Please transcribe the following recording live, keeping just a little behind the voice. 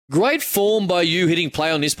Great form by you hitting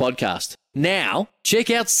play on this podcast. Now, check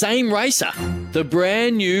out Same Racer, the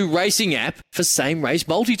brand new racing app for same race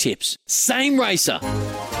multi-tips. Same Racer.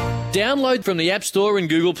 Download from the App Store and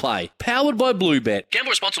Google Play. Powered by Bluebet. Gamble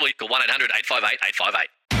responsibly. Call 1-800-858-858.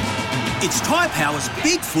 It's Tyre Power's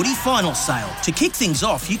Big Footy Final Sale. To kick things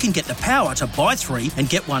off, you can get the power to buy 3 and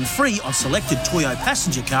get 1 free on selected Toyo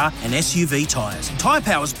passenger car and SUV tyres. Tyre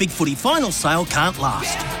Power's Big Footy Final Sale can't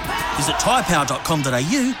last. Visit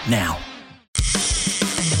tyrepower.com.au now.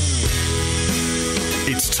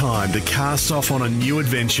 It's time to cast off on a new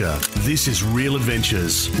adventure. This is Real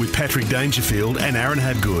Adventures with Patrick Dangerfield and Aaron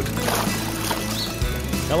Habgood.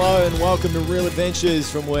 Hello and welcome to Real Adventures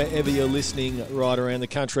from wherever you're listening right around the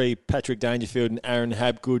country. Patrick Dangerfield and Aaron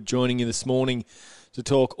Habgood joining you this morning to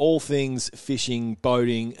talk all things fishing,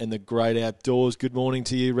 boating and the great outdoors. Good morning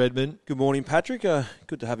to you, Redmond. Good morning, Patrick.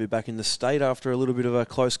 Good to have you back in the state after a little bit of a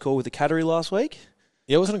close call with the Cattery last week.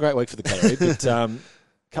 Yeah, it wasn't a great week for the Cattery, but a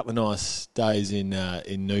couple of nice days in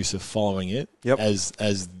Noosa following it. Yep.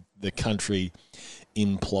 As the country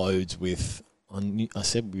implodes with... I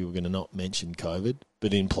said we were going to not mention COVID,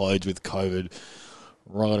 but implodes with COVID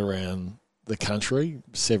right around the country.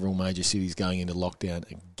 Several major cities going into lockdown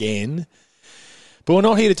again. But we're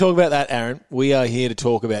not here to talk about that, Aaron. We are here to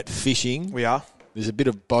talk about fishing. We are. There's a bit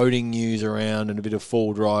of boating news around and a bit of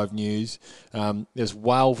full drive news. There's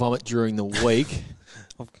whale vomit during the week.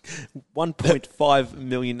 $1.5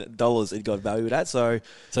 million it got valued at. So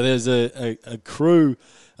there's a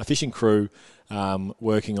fishing crew,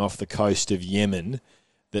 working off the coast of Yemen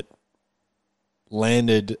that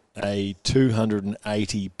landed a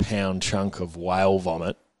 280-pound chunk of whale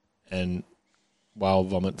vomit. And whale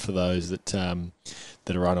vomit, for those that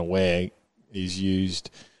are unaware, is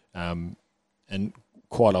used and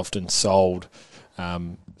quite often sold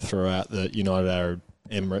throughout the United Arab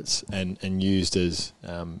Emirates and used as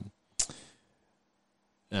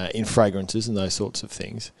in fragrances and those sorts of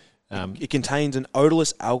things. It contains an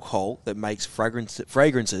odorless alcohol that makes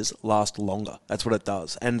fragrances last longer. That's what it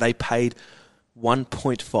does. And they paid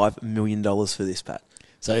 $1.5 million for this, Pat.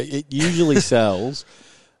 So it usually sells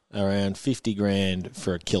around $50,000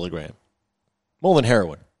 for a kilogram. More than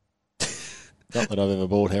heroin. Not that I've ever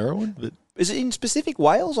bought heroin, but... Is it in specific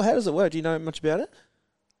whales, or how does it work? Do you know much about it?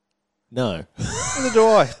 No. Neither do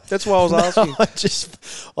I. That's why I was asking.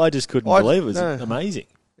 I just couldn't believe it. It's amazing.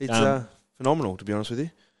 It's phenomenal, to be honest with you.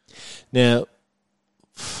 Now,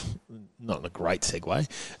 not a great segue,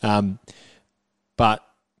 but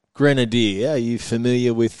Grenadier, are you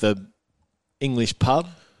familiar with the English pub?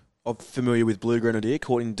 I'm familiar with Blue Grenadier,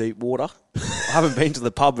 caught in deep water. I haven't been to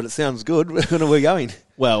the pub, but it sounds good. When are we going?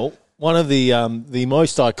 Well, one of the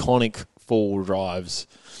most iconic four-wheel drives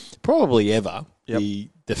probably ever, the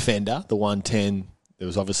Defender, the 110. There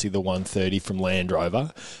was obviously the 130 from Land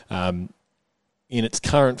Rover. In its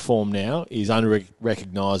current form now, is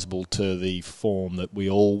unrecognisable to the form that we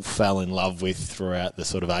all fell in love with throughout the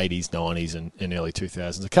sort of 80s, 90s and early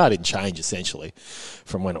 2000s. The car didn't change, essentially,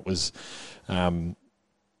 from when it was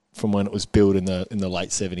built in the late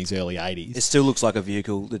 70s, early 80s. It still looks like a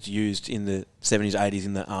vehicle that's used in the 70s, 80s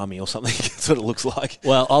in the army or something. That's what it looks like.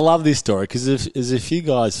 Well, I love this story because there's a few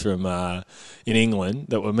guys from in England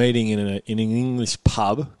that were meeting in an English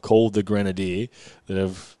pub called the Grenadier that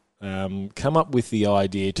have come up with the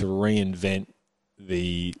idea to reinvent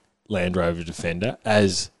the Land Rover Defender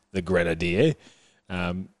as the Grenadier.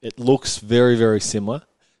 It looks very, very similar.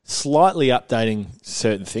 Slightly updating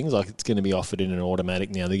certain things, like it's going to be offered in an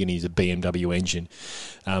automatic now. They're going to use a BMW engine.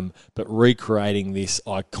 But recreating this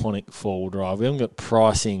iconic four-wheel drive. We haven't got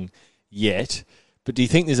pricing yet, but do you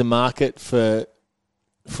think there's a market for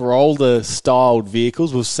older styled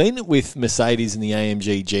vehicles? We've seen it with Mercedes and the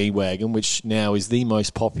AMG G-Wagon, which now is the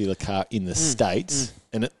most popular car in the States,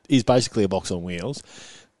 and it is basically a box on wheels.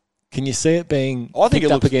 Can you see it being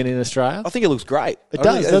picked up again in Australia? I think it looks great. It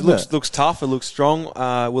does, doesn't it? Looks tough. It looks strong.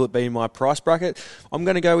 Will it be in my price bracket? I'm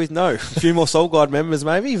going to go with no. A few more Soul Guide members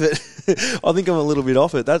maybe, but I think I'm a little bit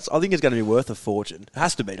off it. I think it's going to be worth a fortune. It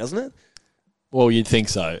has to be, doesn't it? Well, you'd think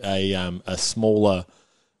so. A smaller...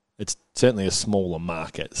 It's certainly a smaller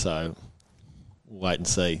market, so we'll wait and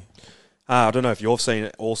see. I don't know if you've seen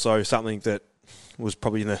it. Also, something that was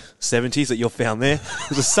probably in the 70s that you found there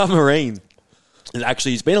was a submarine.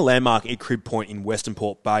 It's been a landmark at Crib Point in Western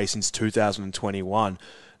Port Bay since 2021.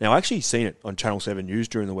 Now, I actually seen it on Channel 7 News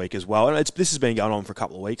during the week as well. And this has been going on for a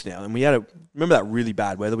couple of weeks now. And remember that really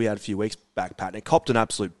bad weather we had a few weeks back, Pat? And it copped an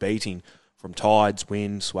absolute beating from tides,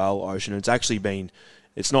 wind, swell, ocean. And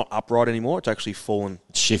it's not upright anymore. It's actually fallen.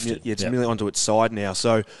 It's shifted. Yeah, it's nearly onto its side now.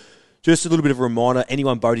 So just a little bit of a reminder,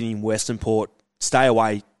 anyone boating in Western Port, stay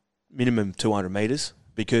away minimum 200 metres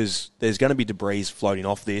because there's going to be debris floating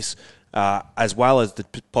off this, as well as the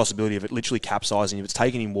possibility of it literally capsizing. If it's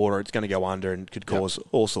taken in water, it's going to go under and could cause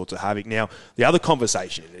all sorts of havoc. Now, the other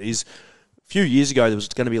conversation is, a few years ago, there was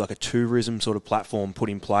going to be like a tourism sort of platform put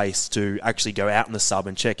in place to actually go out in the sub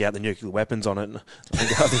and check out the nuclear weapons on it. And I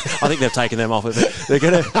think they've taken them off it.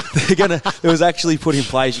 It was actually put in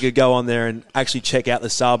place. You could go on there and actually check out the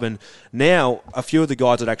sub. And now, a few of the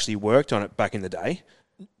guys that actually worked on it back in the day.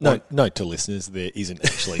 Note to listeners, there isn't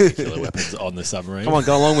actually nuclear weapons on the submarine. Come on,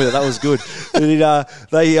 go along with it. That was good.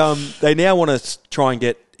 They now want to try and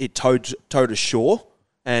get it towed ashore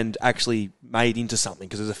and actually made into something,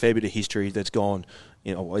 because there's a fair bit of history that's gone.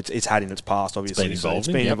 It's had in its past. Obviously, it's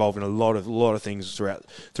been involved in a lot of things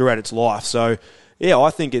throughout its life. So, yeah,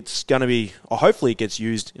 I think it's going to be. Hopefully, it gets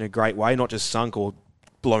used in a great way, not just sunk or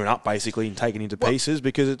blown up, basically, and taken into pieces,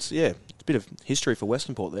 because it's a bit of history for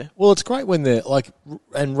Western Port there. Well, it's great when they're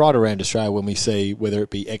and right around Australia, when we see whether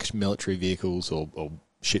it be ex-military vehicles or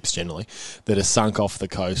ships generally that are sunk off the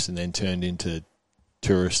coast and then turned into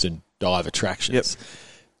tourist and dive attractions. Yep.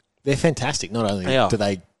 They're fantastic. Not only do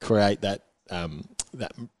they create that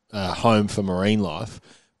home for marine life,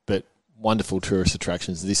 but wonderful tourist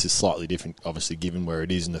attractions. This is slightly different, obviously, given where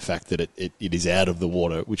it is and the fact that it is out of the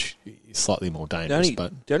water, which is slightly more dangerous.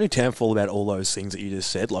 The only downfall about all those things that you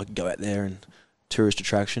just said, like go out there and tourist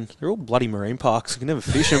attraction, they're all bloody marine parks. You can never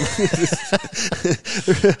fish them.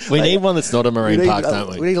 We need one that's not a marine park,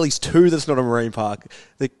 don't we? We need at least two that's not a marine park.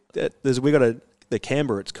 We got the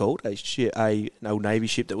Canberra, it's called, an old Navy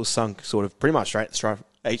ship that was sunk sort of pretty much straight at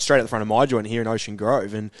the front of my joint here in Ocean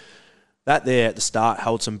Grove, and that there at the start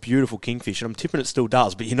held some beautiful kingfish, and I'm tipping it still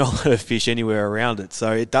does, but you're not allowed to fish anywhere around it.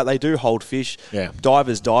 So they do hold fish. Yeah.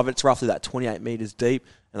 Divers dive it. It's roughly that 28 metres deep,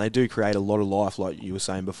 and they do create a lot of life, like you were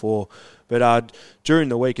saying before. But during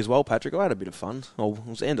the week as well, Patrick, I had a bit of fun. Well, it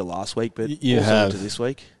was the end of last week, but also into this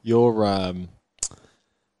week. Your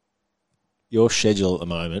schedule at the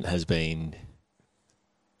moment has been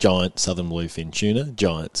giant southern bluefin tuna,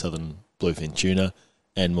 giant southern bluefin tuna,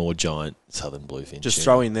 and more giant southern bluefin Just tuna.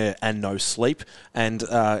 throw in there, and no sleep, and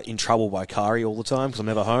in trouble by Kari all the time because I'm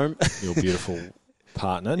never home. Your beautiful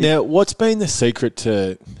partner. Now, what's been the secret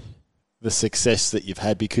to the success that you've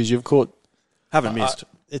had? Because you've caught... Haven't missed.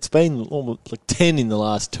 It's been almost like 10 in the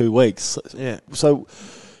last 2 weeks. Yeah. So,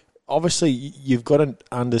 obviously, you've got to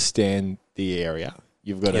understand the area.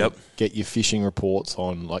 You've got to get your fishing reports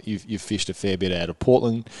on. Like, you've fished a fair bit out of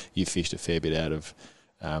Portland. You've fished a fair bit out of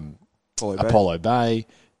Apollo Bay.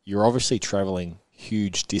 You're obviously travelling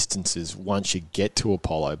huge distances once you get to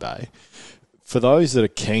Apollo Bay. For those that are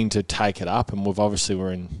keen to take it up, and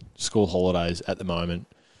we're in school holidays at the moment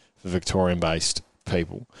for Victorian-based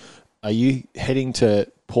people, are you heading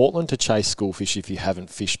to Portland to chase schoolfish if you haven't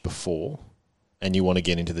fished before and you want to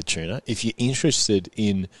get into the tuna? If you're interested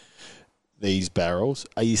in these barrels,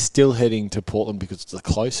 are you still heading to Portland because it's the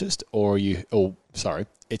closest, or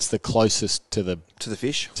it's the closest to the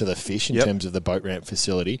fish in terms of the boat ramp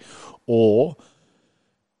facility, or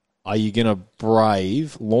are you going to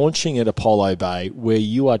brave launching at Apollo Bay where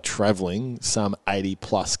you are travelling some 80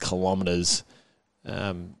 plus kilometres,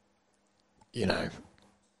 in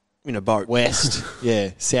a boat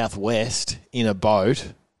southwest in a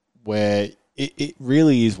boat, where it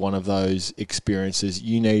really is one of those experiences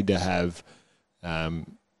you need to have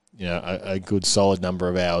a good solid number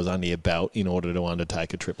of hours under your belt in order to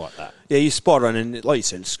undertake a trip like that. Yeah, you're spot on. And like you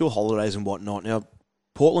said, school holidays and whatnot. Now,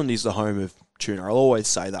 Portland is the home of tuna. I'll always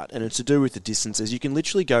say that. And it's to do with the distances. You can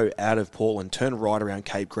literally go out of Portland, turn right around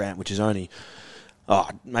Cape Grant, which is only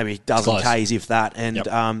maybe a dozen Ks, if that. And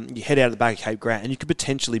you head out of the back of Cape Grant, and you could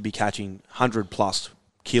potentially be catching 100-plus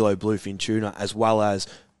kilo bluefin tuna, as well as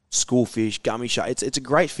schoolfish, gummy shark. It's a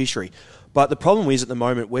great fishery. But the problem is, at the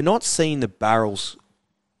moment, we're not seeing the barrels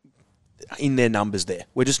in their numbers there.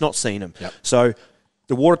 We're just not seeing them. Yep. So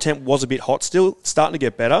the water temp was a bit hot. Still starting to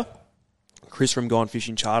get better. Chris from Gone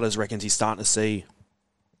Fishing Charters reckons he's starting to see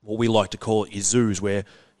what we like to call it your zoos, where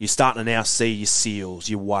you're starting to now see your seals,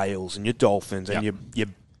 your whales, and your dolphins, and your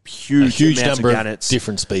huge number of gannets,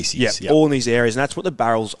 different species. Yeah, all in these areas, and that's what the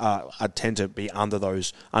barrels tend to be under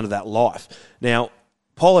that life. Now,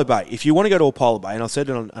 Apollo Bay, if you want to go to Apollo Bay, and I've said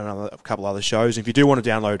it on a couple other shows, if you do want to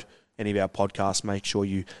download any of our podcasts, make sure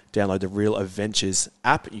you download the Real Adventures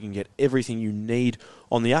app. You can get everything you need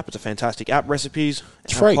on the app. It's a fantastic app. Recipes,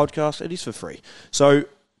 it's free. Podcast, it is for free. So,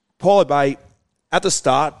 Apollo Bay, at the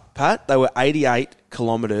start, Pat, they were 88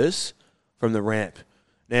 kilometres from the ramp.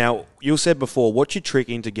 Now, you said before, what's your trick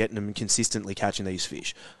into getting them consistently catching these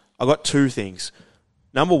fish? I've got two things.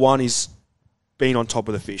 Number one is been on top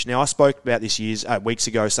of the fish. Now, I spoke about this weeks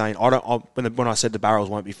ago, saying when I said the barrels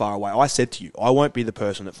won't be far away, I said to you, I won't be the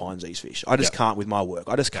person that finds these fish. I just can't with my work.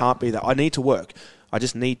 I just can't be that. I need to work. I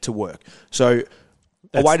just need to work. So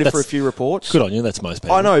I waited for a few reports. Good on you. That's most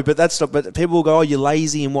people. I know, but but people will go, oh, you're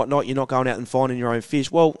lazy and whatnot. You're not going out and finding your own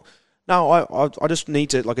fish. Well, no, I just need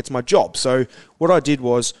to, it's my job. So what I did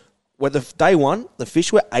was, day one, the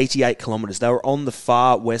fish were 88 kilometres. They were on the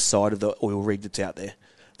far west side of the oil rig that's out there.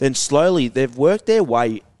 Then slowly, they've worked their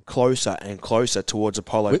way closer and closer towards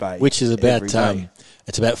Apollo Bay. Which is about,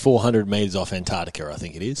 it's about 400 metres off Antarctica, I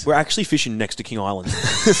think it is. We're actually fishing next to King Island.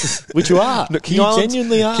 Which you are. No,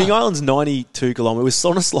 Genuinely are. King Island's 92 kilometres. It was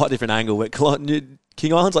on a slight different angle, but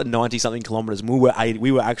King Island's 90-something kilometres, and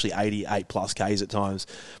we were actually 88 plus Ks at times.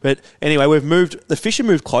 But anyway, the fish have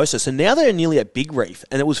moved closer, so now they're nearly at Big Reef,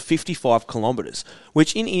 and it was 55 kilometres,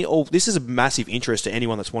 which this is a massive interest to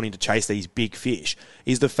anyone that's wanting to chase these big fish,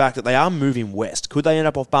 is the fact that they are moving west. Could they end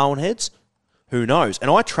up off Barwon Heads? Who knows? And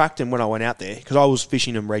I tracked them when I went out there, because I was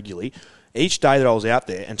fishing them regularly. Each day that I was out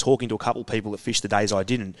there and talking to a couple of people that fished the days I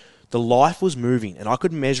didn't, the life was moving, and I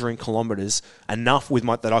could measure in kilometres enough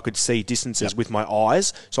that I could see distances with my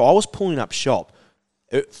eyes. So I was pulling up shop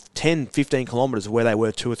 10, 15 kilometres of where they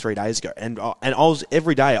were 2 or 3 days ago. And I was,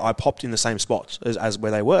 every day, I popped in the same spots as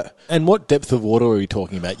where they were. And what depth of water are we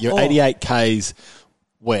talking about? You're 88 Ks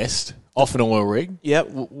west, off an oil rig. Yeah.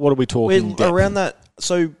 What are we talking depth? Around that.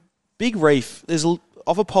 So Big Reef, there's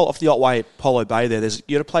off the Otway Apollo Bay there,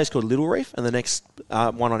 you got a place called Little Reef, and the next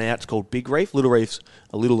one on out is called Big Reef. Little Reef's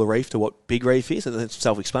a littler reef to what Big Reef is, so that's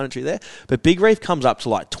self-explanatory there. But Big Reef comes up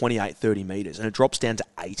to 28, 30 metres, and it drops down to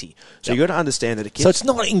 80. So you've got to understand that so it's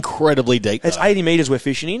not incredibly deep, It's 80 metres we're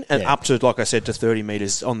fishing in, and up to, like I said, to 30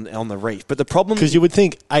 metres on the reef. But the problem... Because you would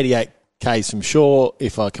think 88 Ks from shore,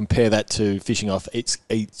 if I compare that to fishing off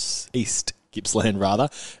East Gippsland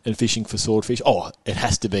and fishing for swordfish, it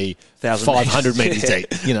has to be 500 metres deep,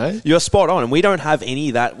 You're spot on, and we don't have any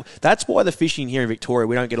of that. That's why the fishing here in Victoria,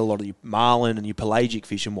 we don't get a lot of your marlin and your pelagic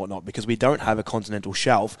fish and whatnot, because we don't have a continental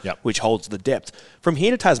shelf which holds the depth. From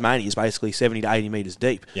here to Tasmania is basically 70 to 80 metres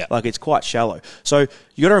deep. It's quite shallow. So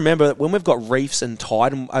you got to remember that when we've got reefs and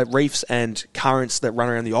reefs and currents that run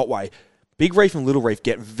around the Otway, Big Reef and Little Reef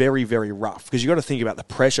get very, very rough, because you've got to think about the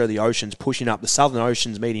pressure of the oceans pushing up. The southern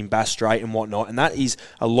oceans meeting Bass Strait and whatnot, and that is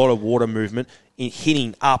a lot of water movement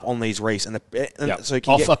hitting up on these reefs. So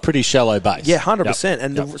off a pretty shallow base. Yeah, 100%.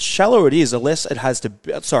 And the shallower it is,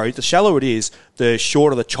 the shallower it is, the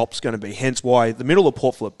shorter the chop's going to be. Hence why the middle of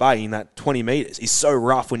Port Phillip Bay in that 20 metres is so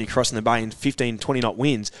rough when you're crossing the bay in 15, 20 knot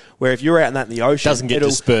winds, where if you're out in that in the ocean... It doesn't get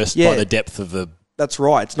dispersed by the depth of the... That's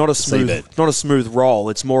right. It's not a smooth roll.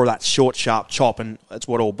 It's more of that short, sharp chop, and that's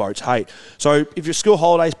what all boats hate. So if you're school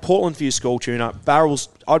holidays, Portland for your school tuna, barrels,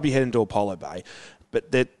 I'd be heading to Apollo Bay.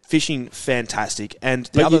 But they're fishing fantastic.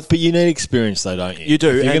 But you need experience, though, don't you? You do.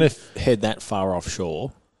 If you're going to head that far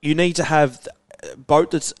offshore, you need to have a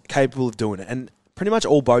boat that's capable of doing it. And pretty much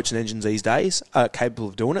all boats and engines these days are capable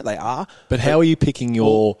of doing it. They are. But how are you picking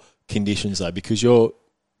your conditions, though? Because you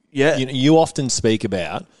often speak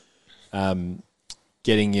about...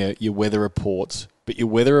 getting your weather reports, but your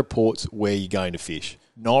weather reports where you're going to fish,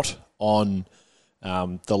 not on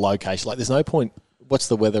the location. There's no point. What's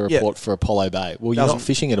the weather report for Apollo Bay? Well, you're not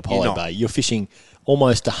fishing at Apollo Bay. You're fishing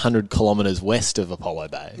almost 100 kilometres west of Apollo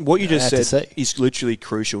Bay. What you just said is literally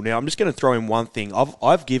crucial. Now, I'm just going to throw in one thing.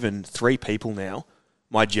 I've given 3 people now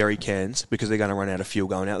my jerry cans because they're going to run out of fuel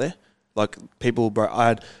going out there.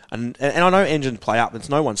 And I know engines play up. It's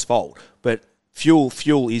no one's fault, but fuel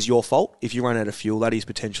is your fault. If you run out of fuel, that is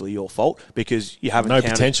potentially your fault, because you haven't no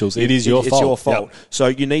potentials. It is your fault. It's your fault. Yep. So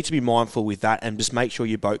you need to be mindful with that and just make sure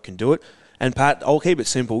your boat can do it. And Pat, I'll keep it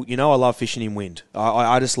simple. I love fishing in wind.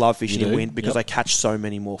 I just love fishing in wind because I catch so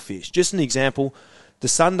many more fish. Just an example, the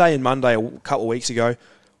Sunday and Monday a couple of weeks ago,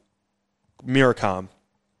 mirror calm.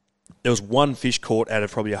 There was 1 fish caught out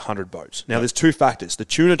of probably 100 boats. Now, there's 2 factors. The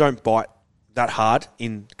tuna don't bite that hard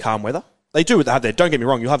in calm weather. They do have their, don't get me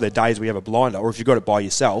wrong, you'll have their days where you have a blinder, or if you've got it by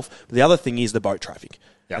yourself. But the other thing is the boat traffic.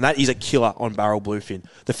 Yep. And that is a killer on barrel bluefin.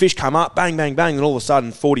 The fish come up, bang, bang, bang, and all of a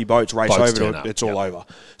sudden 40 boats race over to it. It's all over.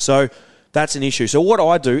 So that's an issue. So what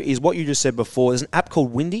I do is what you just said before. There's an app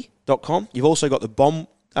called windy.com. You've also got the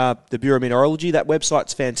Bureau of Meteorology. That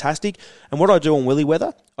website's fantastic. And what I do on Willy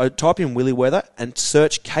Weather, I type in Willy Weather and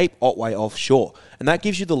search Cape Otway offshore. And that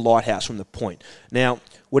gives you the lighthouse from the point. Now,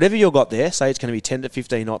 whatever you've got there, say it's going to be 10 to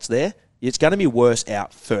 15 knots there, it's going to be worse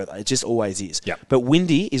out further. It just always is. Yep. But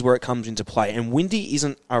windy is where it comes into play. And windy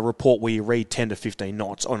isn't a report where you read 10 to 15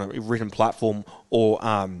 knots on a written platform or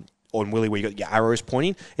on Willy where you got your arrows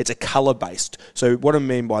pointing. It's a colour-based. So what I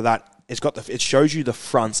mean by that, it shows you the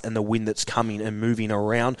fronts and the wind that's coming and moving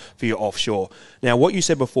around for your offshore. Now, what you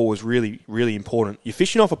said before was really, really important. You're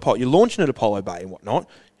fishing off you're launching at Apollo Bay and whatnot,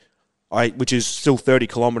 which is still 30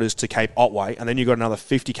 kilometres to Cape Otway, and then you've got another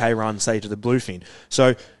 50k run, say, to the Bluefin.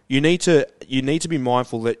 So you need to be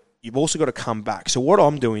mindful that you've also got to come back. So what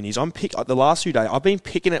I'm doing is the last few days, I've been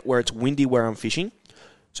picking it where it's windy where I'm fishing.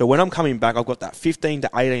 So when I'm coming back, I've got that 15 to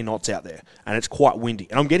 18 knots out there, and it's quite windy.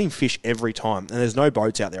 And I'm getting fish every time, and there's no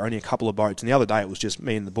boats out there, only a couple of boats. And the other day, it was just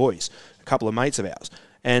me and the boys, a couple of mates of ours.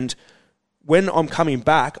 And when I'm coming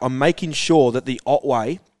back, I'm making sure that the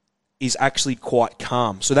Otway is actually quite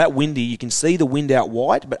calm. So that windy, you can see the wind out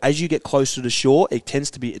wide, but as you get closer to shore,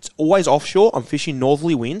 it's always offshore. I'm fishing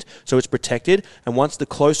northerly wind, so it's protected. And once the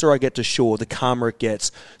closer I get to shore, the calmer it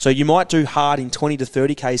gets. So you might do hard in 20 to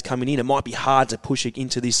 30 Ks coming in. It might be hard to push it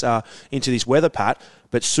into this weather pat,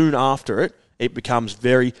 but soon after it becomes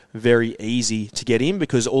very, very easy to get in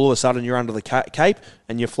because all of a sudden you're under the cape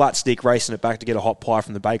and you're flat stick racing it back to get a hot pie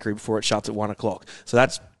from the bakery before it shuts at 1 o'clock. So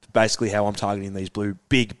that's basically how I'm targeting these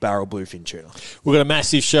big barrel bluefin tuna. We've got a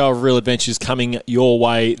massive show of Real Adventures coming your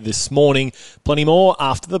way this morning. Plenty more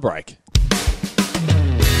after the break.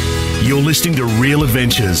 You're listening to Real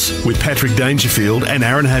Adventures with Patrick Dangerfield and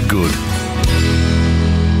Aaron Habgood.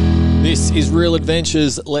 This is Real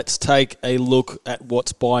Adventures. Let's take a look at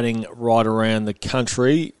what's biting right around the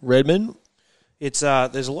country. Redmond? There's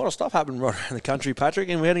a lot of stuff happening right around the country, Patrick,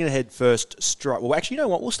 and we're going to head first straight. Well, actually, you know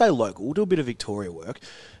what? We'll stay local. We'll do a bit of Victoria work.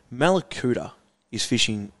 Malakuta is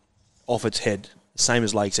fishing off its head, same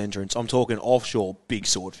as Lakes Entrance. I'm talking offshore big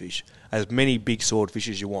swordfish. As many big swordfish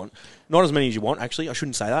as you want. Not as many as you want, actually. I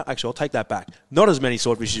shouldn't say that. Actually, I'll take that back. Not as many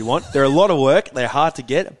swordfish as you want. They're a lot of work. They're hard to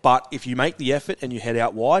get. But if you make the effort and you head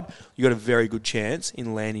out wide, you've got a very good chance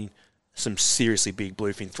in landing some seriously big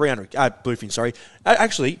bluefin.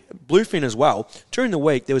 Actually, bluefin as well. During the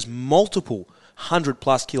week, there was multiple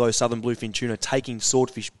 100-plus kilo southern bluefin tuna taking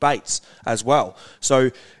swordfish baits as well. So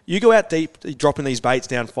you go out deep, dropping these baits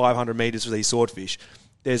down 500 metres for these swordfish.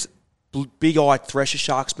 There's big-eyed thresher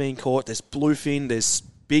sharks being caught. There's bluefin. There's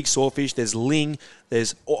big swordfish. There's ling.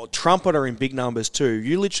 There's trumpeter in big numbers too.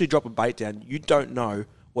 You literally drop a bait down. You don't know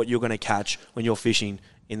what you're going to catch when you're fishing.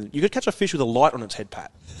 You could catch a fish with a light on its head,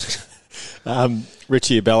 Pat.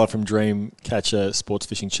 Richie Abella from Dreamcatcher Sports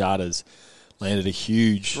Fishing Charters landed a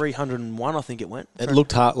huge 301, I think it went. It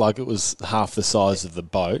looked like it was half the size of the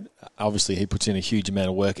boat. Obviously, he puts in a huge amount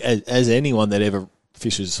of work. As anyone that ever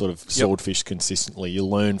fishes sort of swordfish consistently, you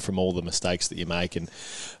learn from all the mistakes that you make, and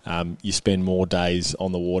you spend more days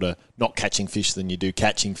on the water not catching fish than you do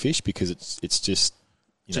catching fish because it's just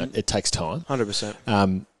it takes time.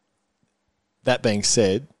 100%. That being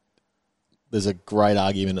said, there's a great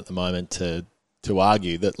argument at the moment to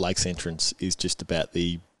argue that Lakes Entrance is just about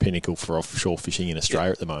the pinnacle for offshore fishing in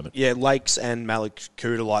Australia at the moment. Yeah, Lakes and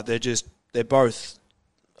Malakuta, they're both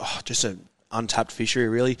just an untapped fishery,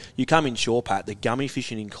 really. You come inshore, Pat, the gummy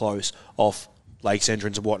fishing in close off Lakes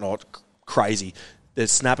Entrance and whatnot, crazy. The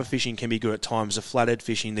snapper fishing can be good at times, the flathead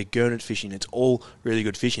fishing, the gurnard fishing, it's all really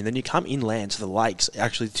good fishing. Then you come inland to the lakes,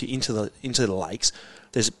 actually into the lakes.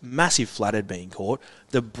 There's massive flathead being caught.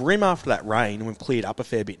 The brim after that rain, and we've cleared up a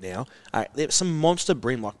fair bit now, there's some monster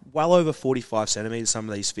brim, like well over 45 centimetres, some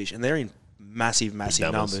of these fish, and they're in massive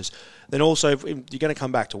numbers. Then also, if you're going to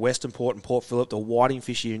come back to Western Port and Port Phillip, the whiting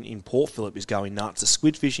fishing in Port Phillip is going nuts. The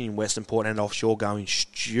squid fishing in Western Port and offshore going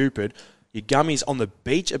stupid. Your gummies on the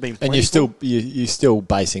beach have been plentiful. And you're still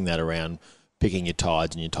basing that around picking your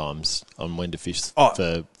tides and your times on when to fish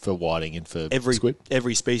for whiting and for squid?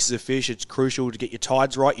 Every species of fish, it's crucial to get your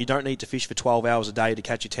tides right. You don't need to fish for 12 hours a day to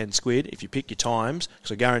catch your 10 squid. If you pick your times,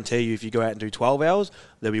 because I guarantee you if you go out and do 12 hours,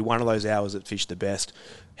 there'll be one of those hours that fish the best.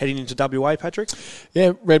 Heading into WA, Patrick?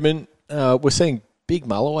 Yeah, Redmond, we're seeing big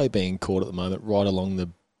mulloway being caught at the moment right along the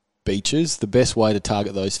beaches. The best way to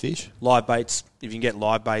target those fish? Live baits. If you can get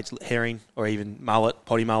live baits, herring or even mullet,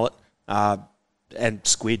 potty mullet, and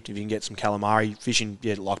squid, if you can get some calamari fishing,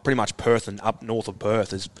 like pretty much Perth and up north of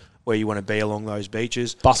Perth is where you want to be along those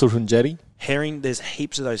beaches. Bustleton Jetty. Herring, there's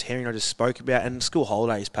heaps of those herring I just spoke about. And school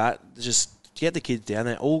holidays, Pat, just get the kids down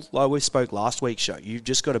there. All like we spoke last week's show, you've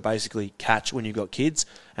just got to basically catch when you've got kids.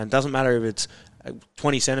 And it doesn't matter if it's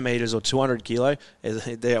 20 centimetres or 200 kilo,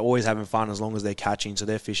 they're always having fun as long as they're catching, so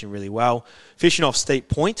they're fishing really well. Fishing off Steep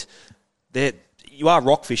Point, you are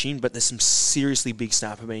rock fishing, but there's some seriously big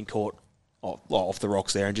snapper being caught off the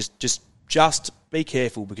rocks there, and just be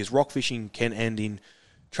careful because rock fishing can end in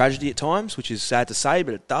tragedy at times, which is sad to say,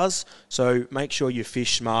 but it does. So make sure you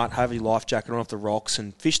fish smart, have your life jacket on off the rocks,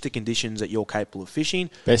 and fish the conditions that you're capable of fishing.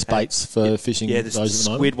 Best baits for fishing those the at the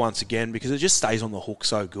moment? squid once again, because it just stays on the hook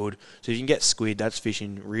so good. So if you can get squid, that's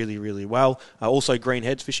fishing really, really well. Also,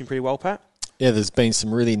 greenhead's fishing pretty well, Pat. Yeah, there's been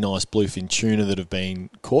some really nice bluefin tuna that have been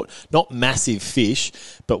caught. Not massive fish,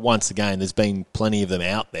 but once again, there's been plenty of them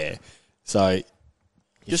out there. So if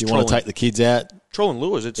Just you want to trolling. take the kids out, Trolling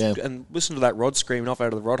lures, and listen to that rod screaming off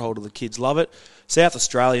out of the rod holder. The kids love it. South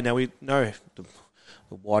Australia, now we know the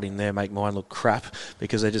whiting there make mine look crap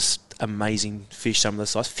because they're just amazing fish. Some of the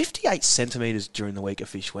size, 58 centimetres during the week a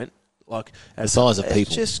fish went. Like the size of people.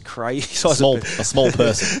 It's just crazy. a small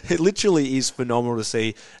person. It literally is phenomenal to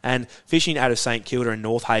see. And fishing out of St Kilda and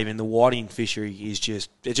North Haven, the whiting fishery is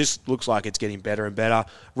just looks like it's getting better and better.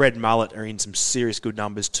 Red mullet are in some serious good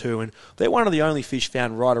numbers too. And they're one of the only fish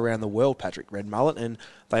found right around the world, Patrick, red mullet. And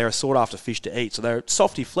they are a sought after fish to eat. So they're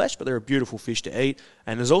softy flesh, but they're a beautiful fish to eat.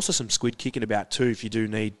 And there's also some squid kicking about too if you do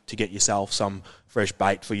need to get yourself some fresh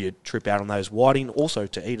bait for your trip out on those whiting. Also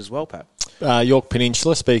to eat as well, Pat. York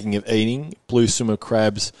Peninsula, speaking of eating, blue swimmer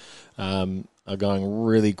crabs are going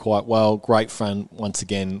really quite well. Great fun, once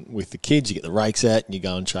again, with the kids. You get the rakes out and you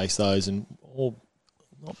go and chase those, and all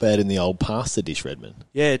not bad in the old pasta dish, Redmond.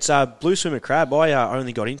 Yeah, it's blue swimmer crab. I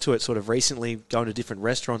only got into it sort of recently, going to different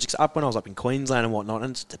restaurants. It's up when I was up in Queensland and whatnot,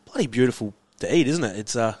 and it's bloody beautiful to eat, isn't it?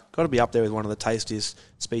 It's got to be up there with one of the tastiest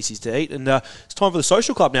species to eat. And it's time for the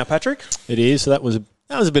social club now, Patrick. It is. So that was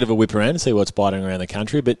a bit of a whip around to see what's biting around the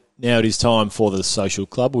country, but now it is time for the social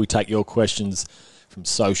club. We take your questions from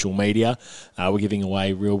social media. We're giving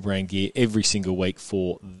away Real Brand gear every single week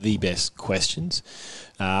for the best questions.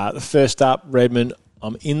 The first up, Redmond,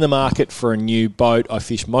 I'm in the market for a new boat. I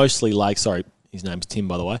fish mostly lakes. Sorry, his name's Tim,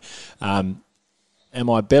 by the way. Am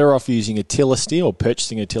I better off using a tiller steer or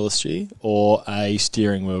purchasing a tiller steer or a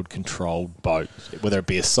steering wheel controlled boat, whether it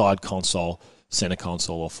be a side console, center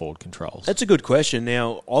console or forward controls? That's a good question.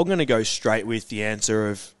 Now, I'm going to go straight with the answer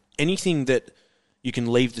of anything that you can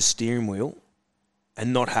leave the steering wheel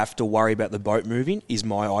and not have to worry about the boat moving is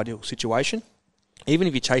my ideal situation. Even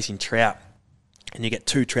if you're chasing trout and you get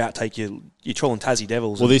two trout, you're trolling Tassie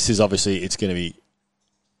Devils. Well, this is obviously, it's going to be,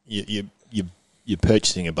 you're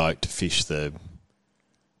purchasing a boat to fish the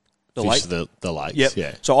lake? The lakes. Yep.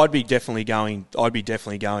 Yeah. So I'd be definitely going.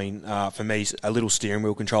 For me, a little steering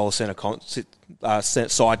wheel controller,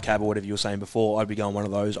 side cab or whatever you were saying before. I'd be going one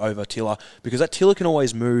of those over tiller because that tiller can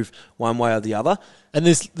always move one way or the other. And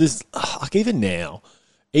there's like even now,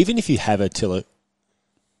 even if you have a tiller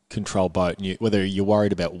control boat, and whether you're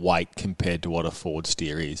worried about weight compared to what a forward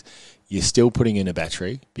steer is, you're still putting in a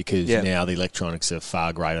battery because now the electronics are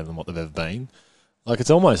far greater than what they've ever been. Like it's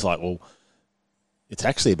almost like, well, it's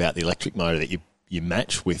actually about the electric motor that you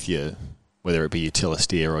match with your, whether it be your tiller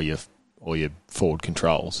steer or your forward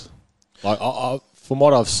controls. Like from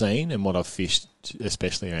what I've seen and what I've fished,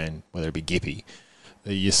 especially around whether it be Gippy,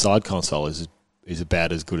 your side console is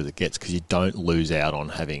about as good as it gets because you don't lose out on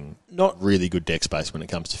having not really good deck space when it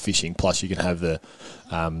comes to fishing. Plus, you can have the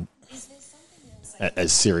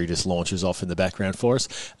as Siri just launches off in the background for us,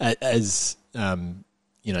 you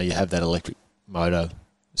have that electric motor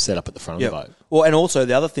set up at the front of the boat. Well, and also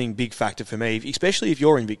the other thing, big factor for me, especially if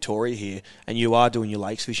you're in Victoria here and you are doing your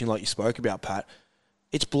lakes fishing like you spoke about, Pat,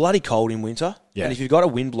 it's bloody cold in winter. Yeah. And if you've got a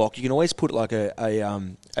wind block, you can always put like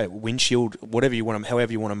a windshield, however you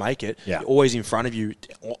want to make it, always in front of you,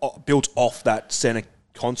 built off that center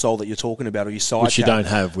console that you're talking about, or your side which you cab, don't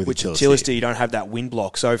have with which a tiller steer. You don't have that wind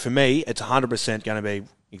block. So for me, it's 100% going to be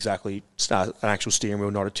exactly an actual steering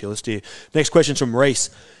wheel, not a tiller steer. Next question's from Reese.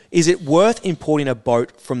 Is it worth importing a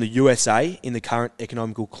boat from the USA in the current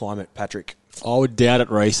economical climate, Patrick? I would doubt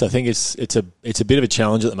it, Reese. I think it's a bit of a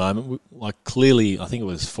challenge at the moment. Like clearly, I think it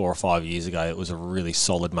was 4 or 5 years ago, it was a really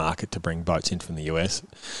solid market to bring boats in from the US.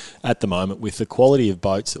 At the moment, with the quality of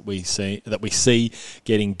boats that we see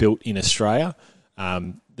getting built in Australia,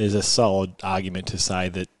 there's a solid argument to say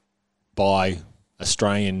that by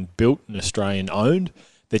Australian built and Australian owned,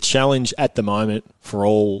 the challenge at the moment for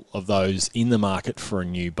all of those in the market for a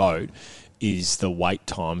new boat is the wait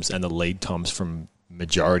times and the lead times from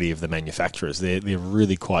majority of the manufacturers. They're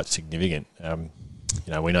really quite significant.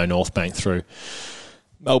 We know Northbank through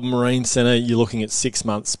Melbourne Marine Centre, you're looking at 6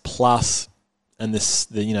 months plus, and that's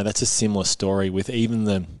a similar story with even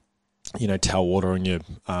the Talwater and your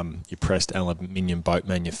pressed aluminium boat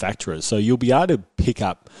manufacturers. So you'll be able to pick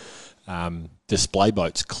up display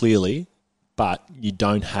boats clearly, but you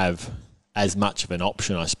don't have as much of an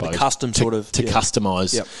option, I suppose, to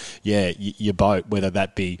customise your boat, whether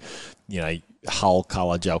that be hull,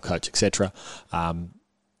 colour, gel coach, etc.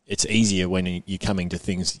 it's easier when you're coming to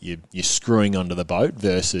things you're screwing onto the boat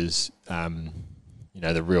versus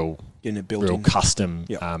the real custom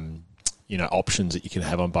Yep. options that you can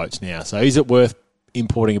have on boats now. So is it worth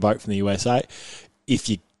importing a boat from the USA? If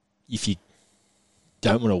you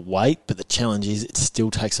don't want to wait, but the challenge is it still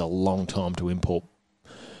takes a long time to import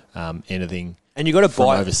anything. And you've got to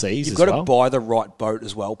buy overseas. You've got to buy the right boat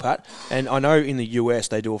as well, Pat. And I know in the US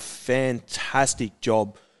they do a fantastic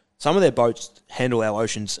job. Some of their boats handle our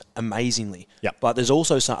oceans amazingly. Yep. But there's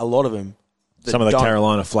also a lot of them. Some of the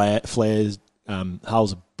Carolina flares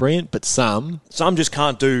hulls are brilliant, but some just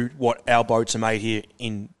can't do what our boats are made here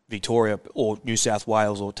in Victoria or New South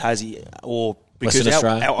Wales or Tassie or because Western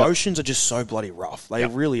Australia. our oceans are just so bloody rough. They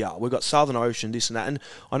really are. We've got Southern Ocean, this and that. And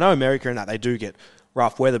I know America and that they do get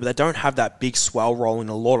rough weather, but they don't have that big swell roll in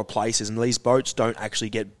a lot of places. And these boats don't actually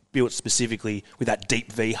get built specifically with that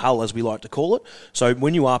deep V hull, as we like to call it. So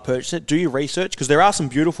when you are purchasing it, do your research, because there are some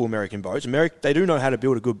beautiful American boats. They do know how to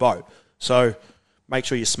build a good boat. So make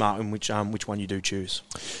sure you're smart in which one you do choose.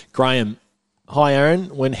 Graham, hi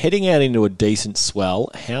Aaron. When heading out into a decent swell,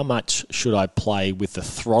 how much should I play with the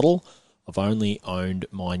throttle? I've only owned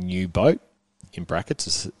my new boat, in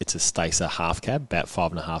brackets, it's a Stacer half cab, about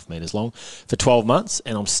 5.5 metres long, for 12 months,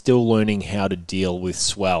 and I'm still learning how to deal with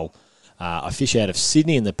swell. I fish out of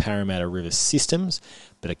Sydney in the Parramatta River systems,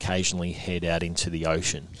 but occasionally head out into the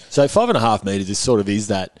ocean. So 5.5 metres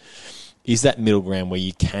is that middle ground where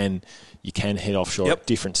you can head offshore at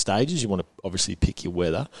different stages. You want to obviously pick your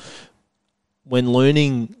weather. When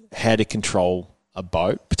learning how to control a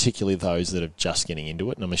boat, particularly those that are just getting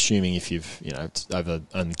into it, and I'm assuming if it's over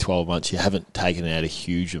only 12 months, you haven't taken out a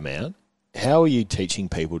huge amount. How are you teaching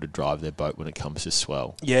people to drive their boat when it comes to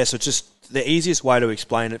swell? Yeah, so just the easiest way to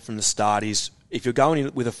explain it from the start is if you're going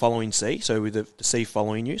in with a following sea, so with the sea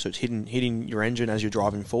following you, so it's hitting your engine as you're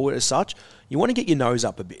driving forward as such, you want to get your nose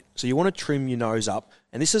up a bit. So you want to trim your nose up,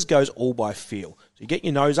 and this goes all by feel. So you get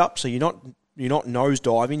your nose up, so you're not nose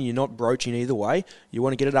diving, you're not broaching either way. You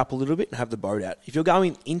want to get it up a little bit and have the boat out. If you're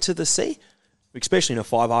going into the sea, especially in a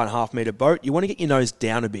 5.5 metre boat, you want to get your nose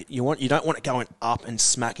down a bit. You don't want it going up and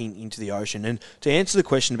smacking into the ocean. And to answer the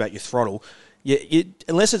question about your throttle,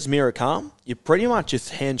 unless it's mirror calm, your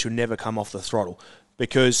hand should never come off the throttle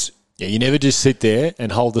because you never just sit there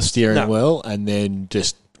and hold the steering wheel and then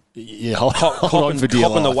just hold on for dear life.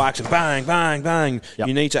 Copping the wax and bang, bang, bang. Yep.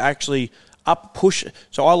 You need to actually push.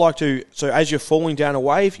 So as you're falling down a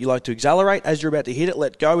wave, you like to accelerate. As you're about to hit it,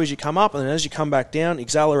 let go as you come up, and then as you come back down,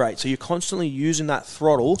 accelerate. So you're constantly using that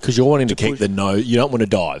throttle. Because you're wanting to keep the nose. You don't want to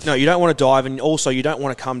dive. No, you don't want to dive, and also you don't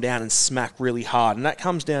want to come down and smack really hard. And that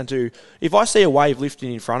comes down to, if I see a wave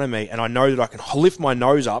lifting in front of me, and I know that I can lift my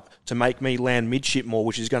nose up to make me land midship more,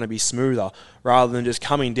 which is going to be smoother, rather than just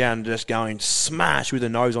coming down and just going smash with the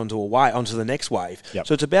nose onto the next wave. Yep.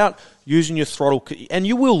 So it's about using your throttle, and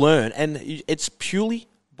you will learn, and it's purely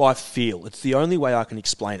by feel. It's the only way I can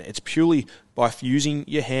explain it. It's purely by using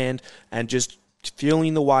your hand and just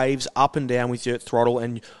feeling the waves up and down with your throttle,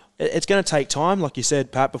 and it's going to take time. Like you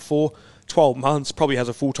said, Pat, before 12 months, probably has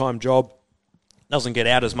a full-time job, doesn't get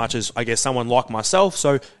out as much as, I guess, someone like myself.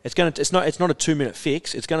 So it's not a 2-minute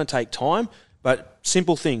fix. It's going to take time, but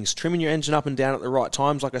simple things, trimming your engine up and down at the right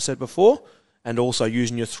times, like I said before, and also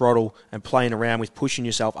using your throttle and playing around with pushing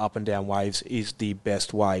yourself up and down waves is the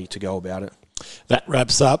best way to go about it. That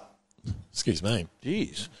wraps up. Excuse me.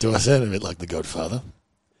 Jeez. Do I sound a bit like the Godfather?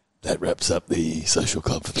 That wraps up the social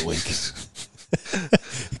club for the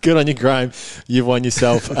week. Good on you, Graham. You've won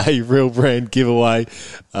yourself a Real Brand giveaway,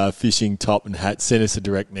 fishing top and hat. Send us a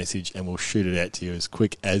direct message and we'll shoot it out to you as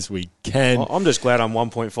quick as we can. I'm just glad I'm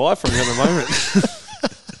 1.5 from you at the moment.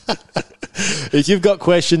 If you've got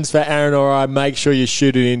questions for Aaron or I, make sure you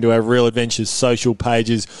shoot it into our Real Adventures social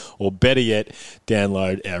pages, or better yet,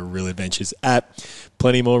 download our Real Adventures app.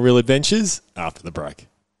 Plenty more Real Adventures after the break.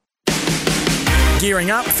 Gearing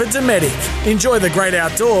up for Dometic. Enjoy the great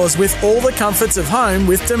outdoors with all the comforts of home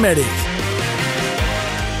with Dometic.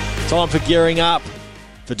 Time for gearing up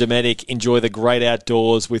for Dometic. Enjoy the great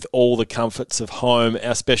outdoors with all the comforts of home.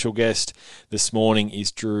 Our special guest this morning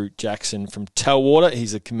is Drew Jackson from Telwater.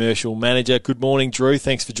 He's a commercial manager. Good morning, Drew.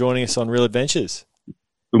 Thanks for joining us on Real Adventures.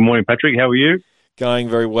 Good morning, Patrick. How are you? Going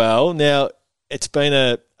very well. Now, it's been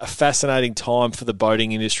a fascinating time for the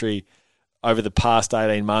boating industry over the past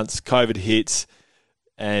 18 months. COVID hits,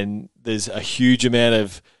 and there's a huge amount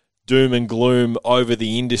of doom and gloom over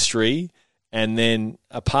the industry. And then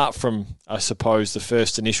apart from, I suppose, the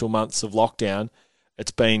first initial months of lockdown,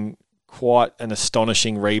 it's been quite an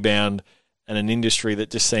astonishing rebound and an industry that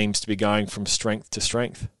just seems to be going from strength to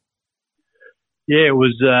strength. Yeah, it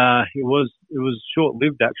was short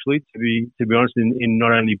lived actually. To be honest, in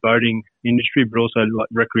not only boating industry but also like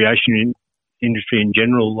recreation industry in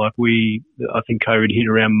general. Like I think COVID hit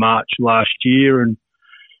around March last year, and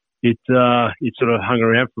it sort of hung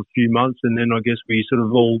around for a few months, and then I guess we sort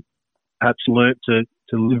of all perhaps learnt to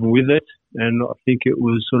live with it. And I think it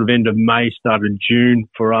was sort of end of May, start of June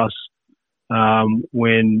for us,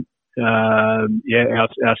 when our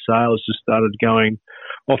sales just started going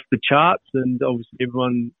off the charts, and obviously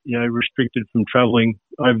everyone, restricted from travelling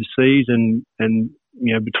overseas and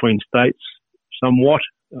between states somewhat.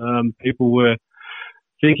 People were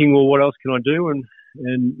thinking, well, what else can I do? And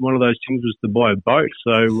one of those things was to buy a boat.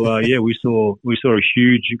 So we saw a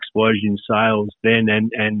huge explosion in sales then,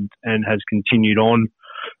 and has continued on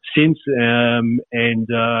since.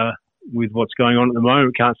 With what's going on at the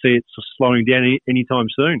moment, can't see it slowing down anytime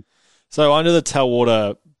soon. So under the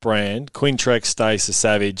Telwater brand, Quintrex, Stacer,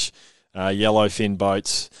 Savage, Yellowfin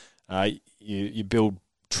boats, you build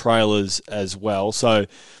trailers as well. So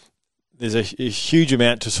there's a huge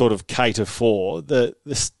amount to sort of cater for. The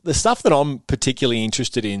stuff that I'm particularly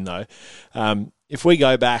interested in, though, if we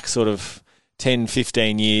go back sort of 10,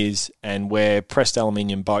 15 years and where pressed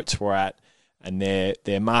aluminium boats were at and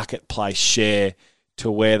their marketplace share to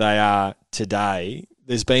where they are today,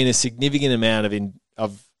 there's been a significant amount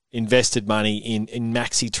of invested money in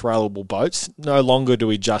maxi trailable boats. No longer do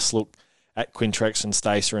we just look at Quintrex and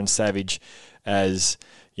Stacer and Savage as,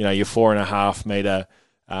 your 4.5 metre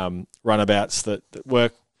runabouts that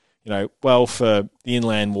work, well for the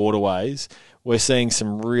inland waterways. We're seeing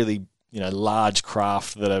some really, large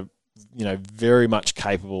craft that are, very much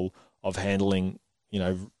capable of handling,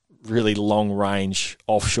 really long range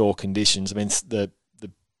offshore conditions. I mean,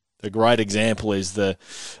 the great example is the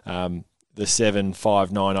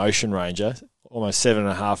 759 Ocean Ranger, almost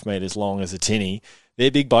 7.5 metres long as a tinny.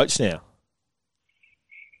 They're big boats now.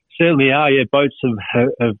 Certainly are. Yeah, boats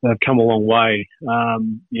have come a long way.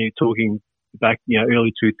 Talking back,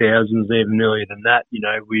 early 2000s, even earlier than that.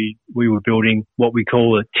 We were building what we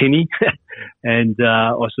call a tinny, and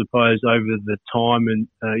I suppose over the time, and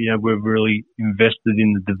we've really invested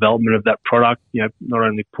in the development of that product. Not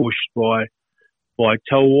only pushed by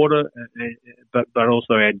Telwater, but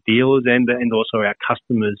also our dealers and also our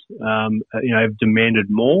customers, have demanded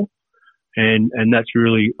more, and that's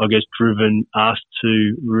really, I guess, driven us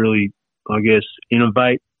to really, I guess,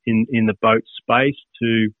 innovate in the boat space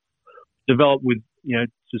to develop with,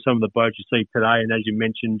 to some of the boats you see today. And as you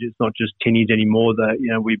mentioned, it's not just tinnies anymore. That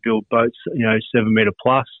we build boats, 7 metre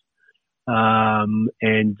plus, and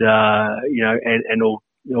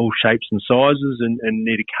all shapes and sizes, and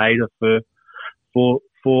need to cater for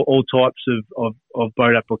all types of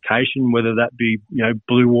boat application, whether that be,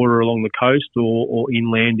 blue water along the coast or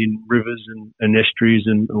inland in rivers and estuaries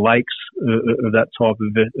and lakes of that type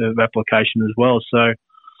of application as well. So,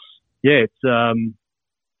 yeah, it's,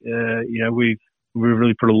 we've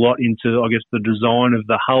really put a lot into, I guess, the design of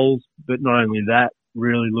the hulls, but not only that,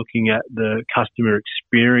 really looking at the customer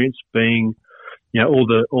experience being, all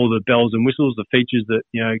the bells and whistles, the features that,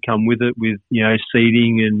 come with it, with,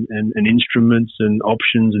 seating and instruments and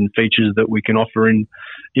options and features that we can offer in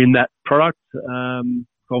that product.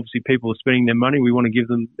 Obviously, people are spending their money. We want to give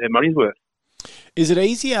them their money's worth. Is it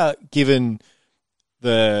easier given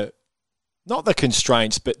not the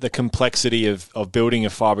constraints, but the complexity of building a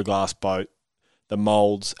fiberglass boat, the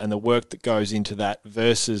molds and the work that goes into that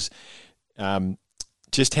versus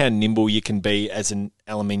just how nimble you can be as an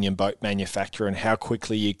aluminium boat manufacturer and how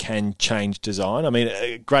quickly you can change design? I mean,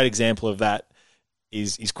 a great example of that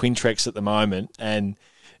is Quintrex at the moment, and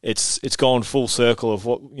it's gone full circle of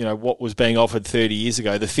what was being offered 30 years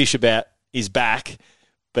ago. The fish about is back,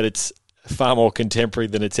 but it's far more contemporary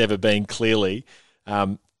than it's ever been, clearly.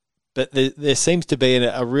 But there seems to be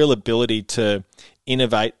a real ability to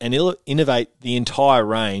innovate the entire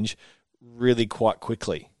range really quite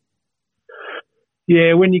quickly.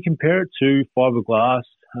 Yeah, when you compare it to fiberglass,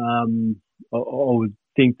 I would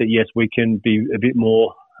think that, yes, we can be a bit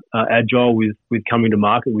more agile with coming to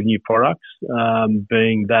market with new products,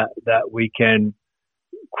 being that we can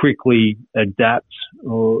quickly adapt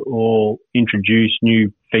or introduce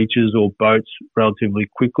new features or boats relatively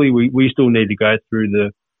quickly. We still need to go through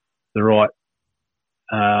the right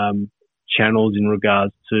channels in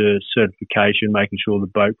regards to certification, making sure the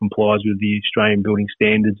boat complies with the Australian building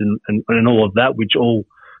standards and all of that, which all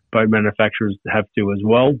boat manufacturers have to as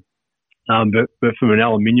well. But from an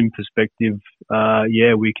aluminium perspective,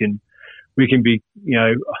 we can be,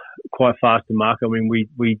 quite fast to market. I mean,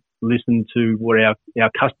 we listen to what our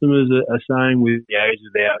customers are saying with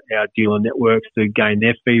our dealer networks to gain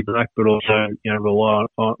their feedback, but also, rely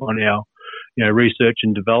on research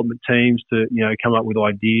and development teams to, come up with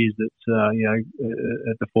ideas that,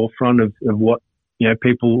 at the forefront of what,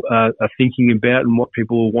 people are thinking about and what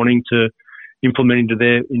people are wanting to implement into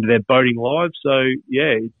their boating lives. So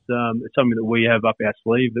yeah, it's something that we have up our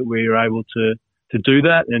sleeve, that we're able to do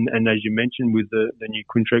that. And as you mentioned, with the new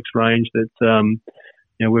Quintrex range, that,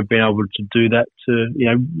 we've been able to do that to,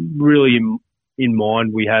 really in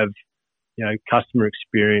mind, we have, customer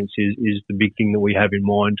experience is the big thing that we have in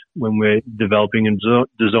mind when we're developing and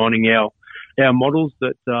designing our models,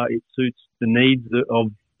 that it suits the needs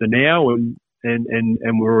of the now, and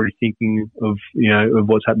we're already thinking of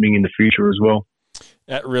what's happening in the future as well.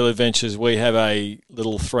 At Real Adventures, we have a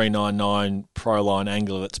little 399 Proline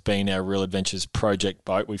Angler that's been our Real Adventures project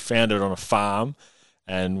boat. We found it on a farm,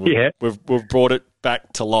 and we've brought it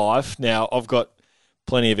back to life. Now, I've got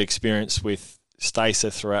plenty of experience with Stacer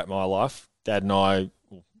throughout my life. Dad and I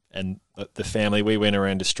and the family, we went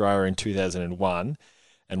around Australia in 2001,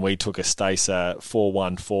 and we took a Stacer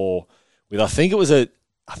 414 with, I think it was an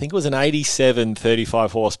 87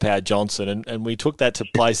 35 horsepower Johnson, and we took that to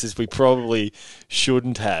places we probably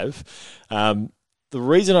shouldn't have. The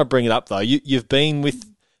reason I bring it up, though, you've been with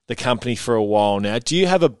the company for a while now. Do you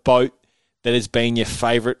have a boat that has been your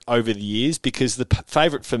favourite over the years? Because the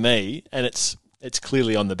favourite for me, and it's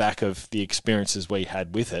clearly on the back of the experiences we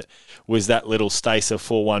had with it, was that little Stacer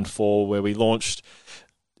 414 where we launched,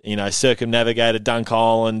 circumnavigated Dunk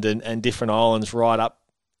Island and different islands right up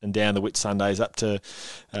and down the Whitsundays up to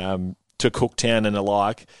Cooktown and the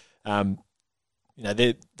like.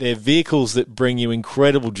 They're vehicles that bring you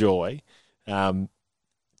incredible joy.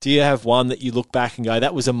 Do you have one that you look back and go,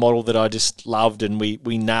 that was a model that I just loved, and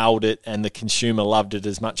we nailed it, and the consumer loved it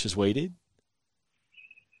as much as we did?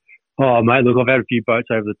 Oh, mate, look, I've had a few boats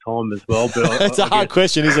over the time as well. But it's a hard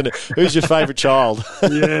question, isn't it? Who's your favourite child?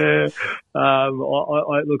 Yeah. I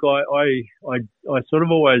sort of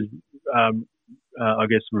always, I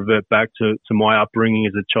guess, revert back to my upbringing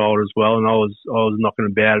as a child as well. And I was knocking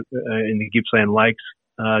about in the Gippsland Lakes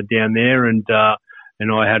down there, and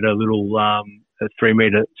I had a little a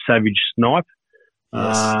 3-metre Savage Snipe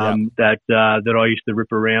that I used to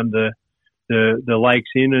rip around the lakes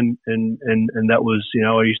in, and that was,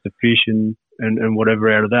 I used to fish and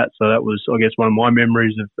whatever out of that. So that was, I guess, one of my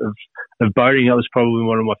memories of boating. That was probably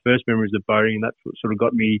one of my first memories of boating, and that's what sort of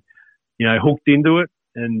got me, hooked into it.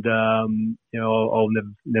 And, I'll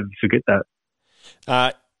never forget that.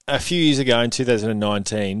 A few years ago in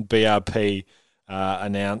 2019, BRP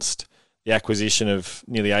announced the acquisition of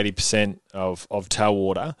nearly 80% of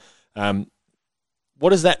Telwater.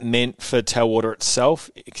 What has that meant for Telwater itself,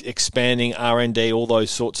 expanding R&D, all those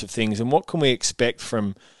sorts of things? And what can we expect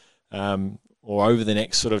from or over the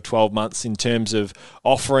next sort of 12 months in terms of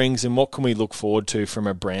offerings, and what can we look forward to from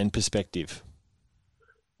a brand perspective?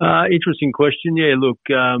 Interesting question. Yeah, look,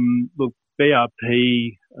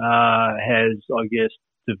 BRP has, I guess,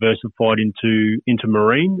 diversified into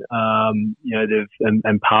marine. And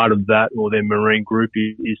part of that, or their marine group,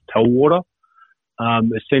 is Telwater.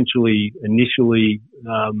 Essentially, initially,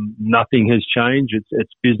 nothing has changed.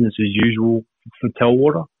 It's business as usual for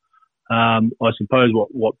Telwater. I suppose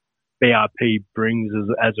what BRP brings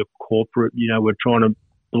as a corporate, we're trying to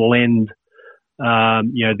blend,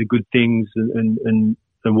 the good things and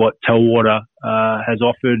what Telwater has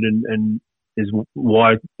offered and is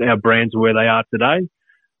why our brands are where they are today,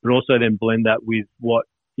 but also then blend that with what,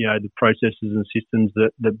 the processes and systems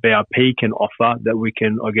that BRP can offer, that we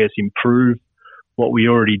can, I guess, improve what we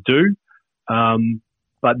already do.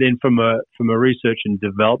 But then from a research and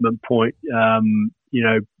development point,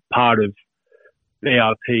 part of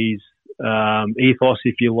BRP's ethos,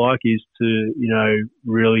 if you like, is to,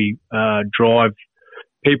 really drive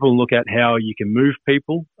people and look at how you can move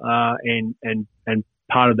people, and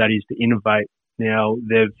part of that is to innovate. Now,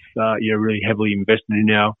 they've really heavily invested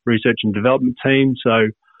in our research and development team.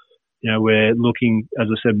 So, we're looking,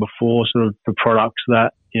 as I said before, sort of for products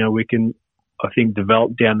that, we can, I think,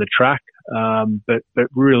 develop down the track. But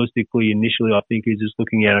realistically, initially, I think is just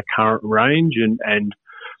looking at a current range and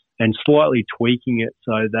slightly tweaking it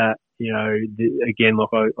so that, again,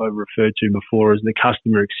 like I referred to before, as the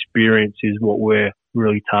customer experience is what we're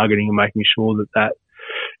really targeting, and making sure that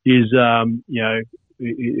is,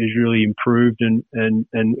 is really improved and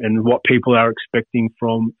what people are expecting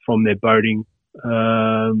from their boating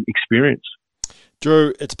experience.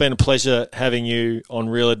 Drew, it's been a pleasure having you on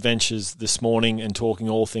Real Adventures this morning and talking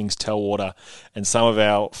all things Telwater and some of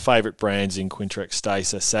our favourite brands in Quintrex,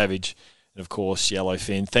 Stacer, Savage, and of course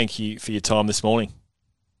Yellowfin. Thank you for your time this morning.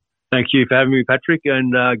 Thank you for having me, Patrick,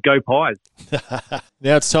 and go Pies.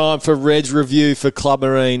 Now it's time for Red's review for Club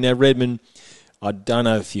Marine. Now, Redmond, I don't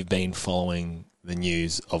know if you've been following the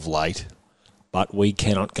news of late, but we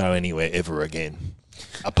cannot go anywhere ever again,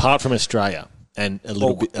 apart from Australia and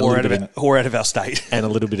or out of our state and a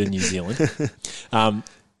little bit of New Zealand.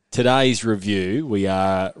 Today's review, we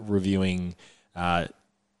are reviewing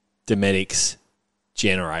Dometic's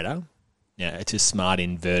generator. Now, it's a smart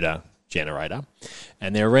inverter generator,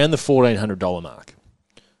 and they're around the $1,400 mark.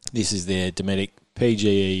 This is their Dometic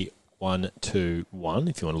PGE 121,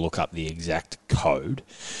 if you want to look up the exact code.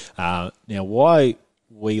 Now, why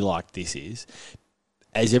we like this is,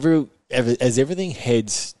 as everything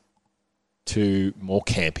heads to more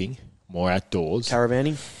camping, more outdoors,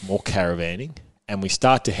 more caravanning, and we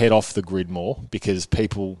start to head off the grid more, because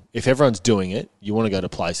people, if everyone's doing it, you want to go to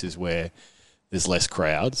places where there's less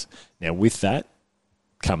crowds. Now, with that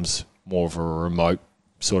comes more of a remote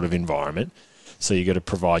sort of environment, so you've got to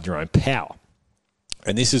provide your own power.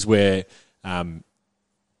 And this is where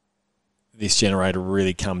this generator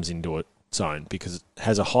really comes into its own, because it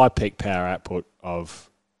has a high peak power output of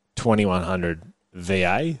 2100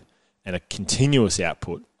 VA and a continuous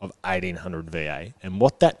output of 1800 VA. And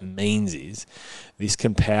what that means is this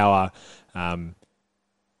can power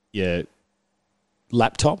your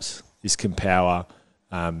laptops, this can power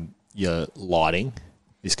your lighting,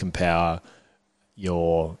 this can power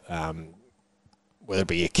your, whether it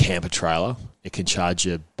be a camper trailer, it can charge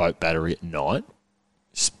your boat battery at night,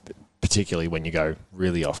 particularly when you go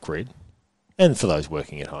really off-grid, and for those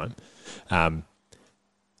working at home.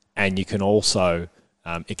 And you can also,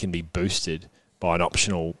 it can be boosted by an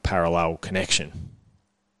optional parallel connection.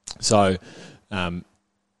 So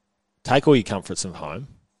take all your comforts of home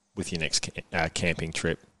with your next camping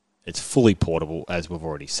trip. It's fully portable, as we've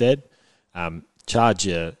already said. Charge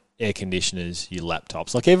your air conditioners, your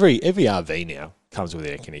laptops. Like every RV now comes with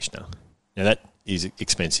an air conditioner. Now, that is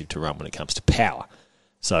expensive to run when it comes to power.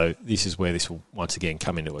 So this is where this will once again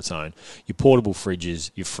come into its own. Your portable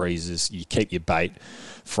fridges, your freezers, you keep your bait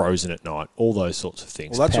frozen at night, all those sorts of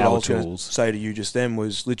things. Well, that's power what I was going to tools. say to you just then,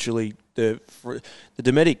 was literally the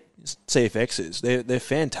Dometic CFXs. They're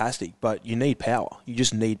fantastic, but you need power. You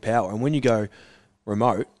just need power. And when you go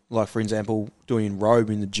remote, like for example, doing robe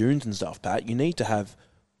in the dunes and stuff, Pat, you need to have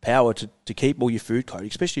power to keep all your food cold,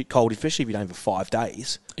 especially if you're doing for 5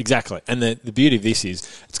 days. Exactly. And the beauty of this is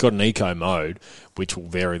it's got an eco mode, which will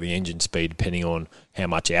vary the engine speed depending on how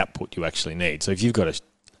much output you actually need. So if you've got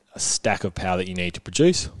a stack of power that you need to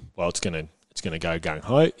produce, well, it's going to go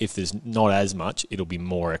gung-ho. If there's not as much, it'll be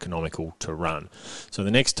more economical to run. So the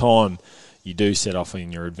next time you do set off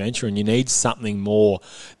on your adventure and you need something more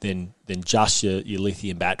than just your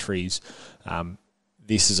lithium batteries,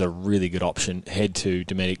 this is a really good option. Head to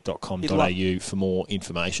dometic.com.au for more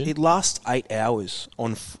information. It lasts 8 hours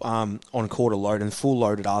on quarter load, and full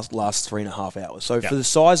load it lasts 3.5 hours. So for the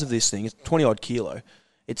size of this thing, it's 20-odd kilo.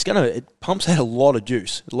 It pumps out a lot of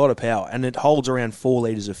juice, a lot of power, and it holds around 4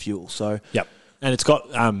 litres of fuel. So yep. And it's got,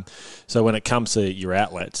 so when it comes to your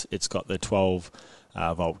outlets, it's got the 12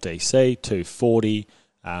 volt DC, 240,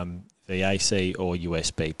 VAC or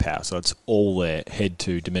USB power. So it's all there. Head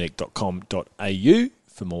to dometic.com.au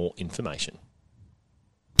for more information.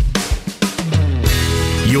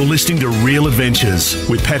 You're listening to Real Adventures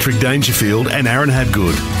with Patrick Dangerfield and Aaron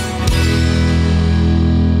Habgood.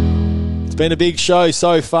 It's been a big show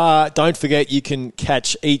so far. Don't forget you can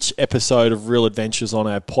catch each episode of Real Adventures on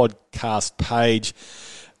our podcast page.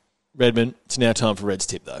 Redmond, it's now time for Red's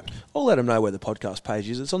Tip, though. I'll let them know where the podcast page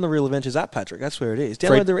is. It's on the Real Adventures app, Patrick. That's where it is.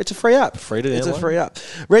 It's a free app. Free to download. It's a free app.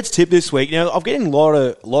 Red's Tip this week. Now, I'm getting a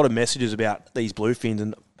lot of messages about these bluefins,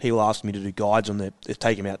 and people asking me to do guides on they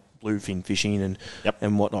take them out bluefin fishing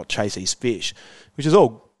and whatnot, chase these fish, which is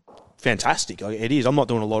all fantastic. It is. I'm not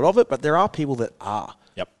doing a lot of it, but there are people that are.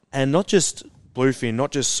 Yep. And not just bluefin,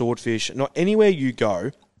 not just swordfish, not anywhere you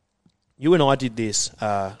go. You and I did this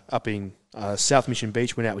up in South Mission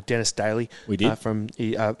Beach. Went out with Dennis Daly. We did.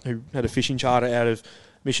 Who had a fishing charter out of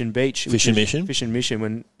Mission Beach. Fishing Mission,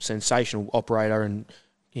 when sensational operator, and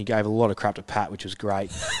he gave a lot of crap to Pat, which was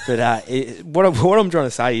great. But what I'm trying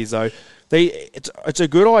to say is, though, it's a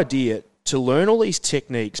good idea to learn all these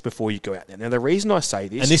techniques before you go out there. Now, the reason I say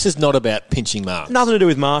this... And this is not about pinching marks. Nothing to do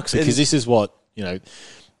with marks. Because this is what,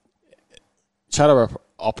 charter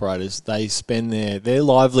operators, they spend their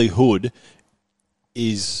livelihood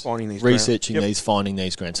is researching finding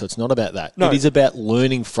these grounds. So it's not about that. No. It is about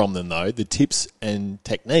learning from them, though, the tips and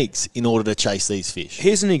techniques in order to chase these fish.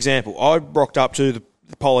 Here's an example. I rocked up to the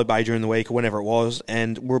Polo Bay during the week or whenever it was,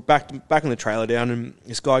 and we're back in the trailer down, and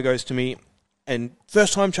this guy goes to me, And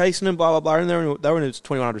first time chasing them, blah, blah, blah. And they were in a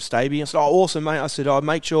 2100 Stabie. I said, oh, awesome, mate. I said,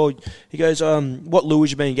 make sure. He goes, what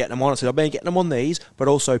lures you been getting them on? I said, I've been getting them on these, but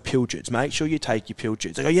also pilchards. Make sure you take your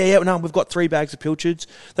pilchards. They go, yeah, no, we've got 3 bags of pilchards.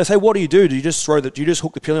 They say, what do? Do you just do you just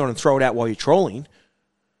hook the pillion on and throw it out while you're trolling?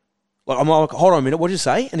 Like, I'm like, hold on a minute, what did you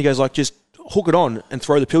say? And he goes, like, just hook it on and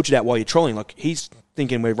throw the pilchard out while you're trolling. Like, he's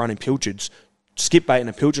thinking we're running pilchards, skip bait and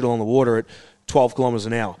a pilchard along the water at 12 kilometres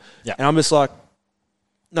an hour. Yeah. And I'm just like,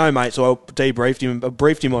 no, mate. So I briefed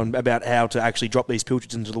him on about how to actually drop these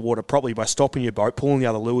pilchards into the water properly by stopping your boat, pulling the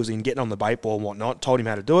other lures in, getting on the bait ball and whatnot. Told him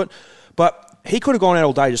how to do it. But he could have gone out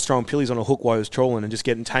all day just throwing pillies on a hook while he was trolling and just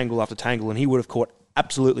getting tangle after tangle, and he would have caught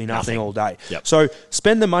absolutely nothing all day. Yep. So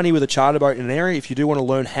spend the money with a charter boat in an area. If you do want to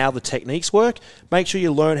learn how the techniques work, make sure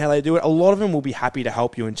you learn how they do it. A lot of them will be happy to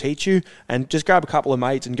help you and teach you, and just grab a couple of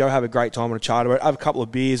mates and go have a great time on a charter boat, have a couple of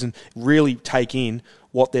beers and really take in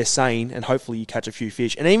what they're saying, and hopefully you catch a few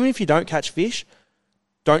fish. And even if you don't catch fish,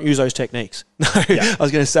 don't use those techniques. I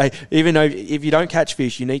was going to say, even though if you don't catch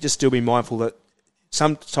fish, you need to still be mindful that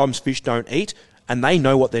sometimes fish don't eat, and they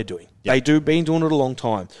know what they're doing. Yep. Been doing it a long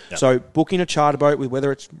time. Yep. So booking a charter boat with,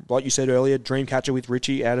 whether it's, like you said earlier, Dreamcatcher with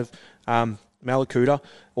Richie out of Malakuta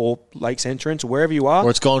or Lakes Entrance or wherever you are. Or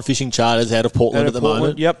it's Gone Fishing Charters out of Portland at the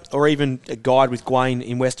moment. Yep. Or even a guide with Gwaine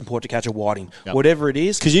in Western Port to catch a whiting. Yep. Whatever it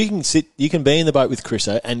is. Because you can be in the boat with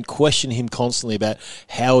Chriso and question him constantly about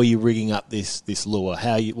how are you rigging up this lure,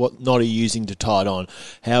 what knot are you using to tie it on,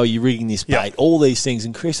 how are you rigging this bait, all these things.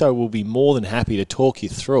 And Chriso will be more than happy to talk you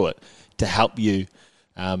through it to help you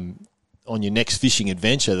on your next fishing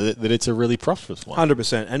adventure, that it's a really prosperous one.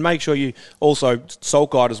 100%. And make sure you also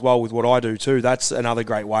Salt Guide as well with what I do too. That's another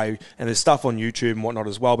great way. And there's stuff on YouTube and whatnot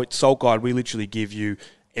as well. But Salt Guide, we literally give you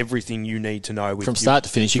everything you need to know. From start to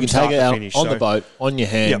finish. You can take it out on the boat, on your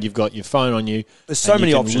hand. You've got your phone on you. There's so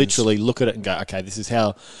many options. You can literally look at it and go, okay, this is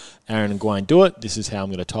how Aaron and Gwaine do it. This is how I'm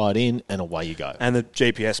going to tie it in, and away you go. And the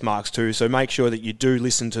GPS marks too. So make sure that you do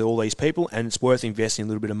listen to all these people, and it's worth investing a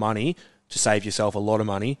little bit of money to save yourself a lot of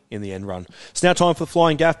money in the end run. It's now time for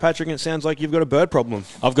Flying Gaff, Patrick, and it sounds like you've got a bird problem.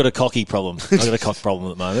 I've got a cocky problem. I've got a cock problem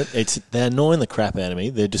at the moment. They're annoying the crap out of me.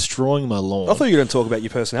 They're destroying my lawn. I thought you were going to talk about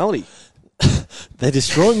your personality. They're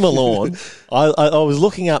destroying my lawn. I was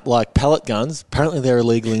looking up like pellet guns. Apparently they're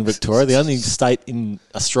illegal in Victoria. The only state in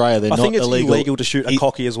Australia they're not illegal. I think it's illegal to shoot a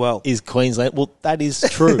cocky as well. Is Queensland. Well, that is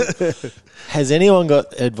true. Has anyone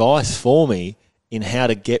got advice for me in how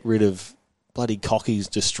to get rid of bloody cockies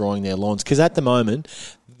destroying their lawns? Because at the moment,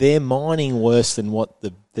 they're mining worse than what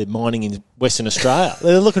they're mining in Western Australia.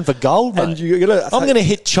 They're looking for gold, mate. And I'm going to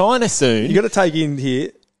hit China soon. You got to take in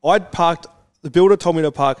here. The builder told me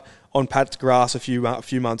to park on Pat's grass a few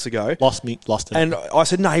months ago. Lost it. And I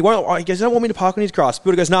said, no, he won't. He goes, you don't want me to park on his grass. The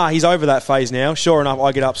builder goes, nah, he's over that phase now. Sure enough,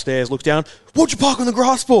 I get upstairs, look down. What'd you park on the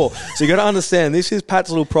grass for? So you got to understand, this is Pat's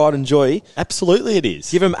little pride and joy. Absolutely it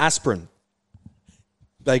is. Give him aspirin.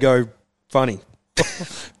 They go funny.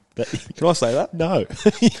 Can I say that? No.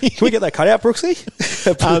 Can we get that cut out, Brooksy?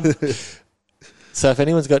 So if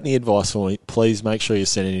anyone's got any advice for me, please make sure you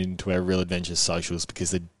send it in to our Real Adventures socials,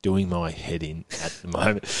 because they're doing my head in at the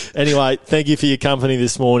moment. Anyway, thank you for your company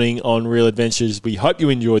this morning on Real Adventures. We hope you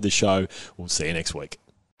enjoyed the show. We'll see you next week.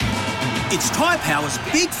 It's Tyre Power's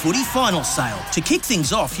Big Footy Final Sale. To kick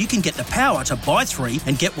things off, you can get the power to buy 3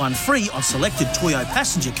 and get 1 free on selected Toyo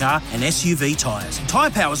passenger car and SUV tyres. Tyre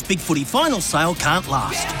Power's Big Footy Final Sale can't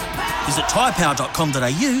last. Visit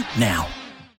tyrepower.com.au now.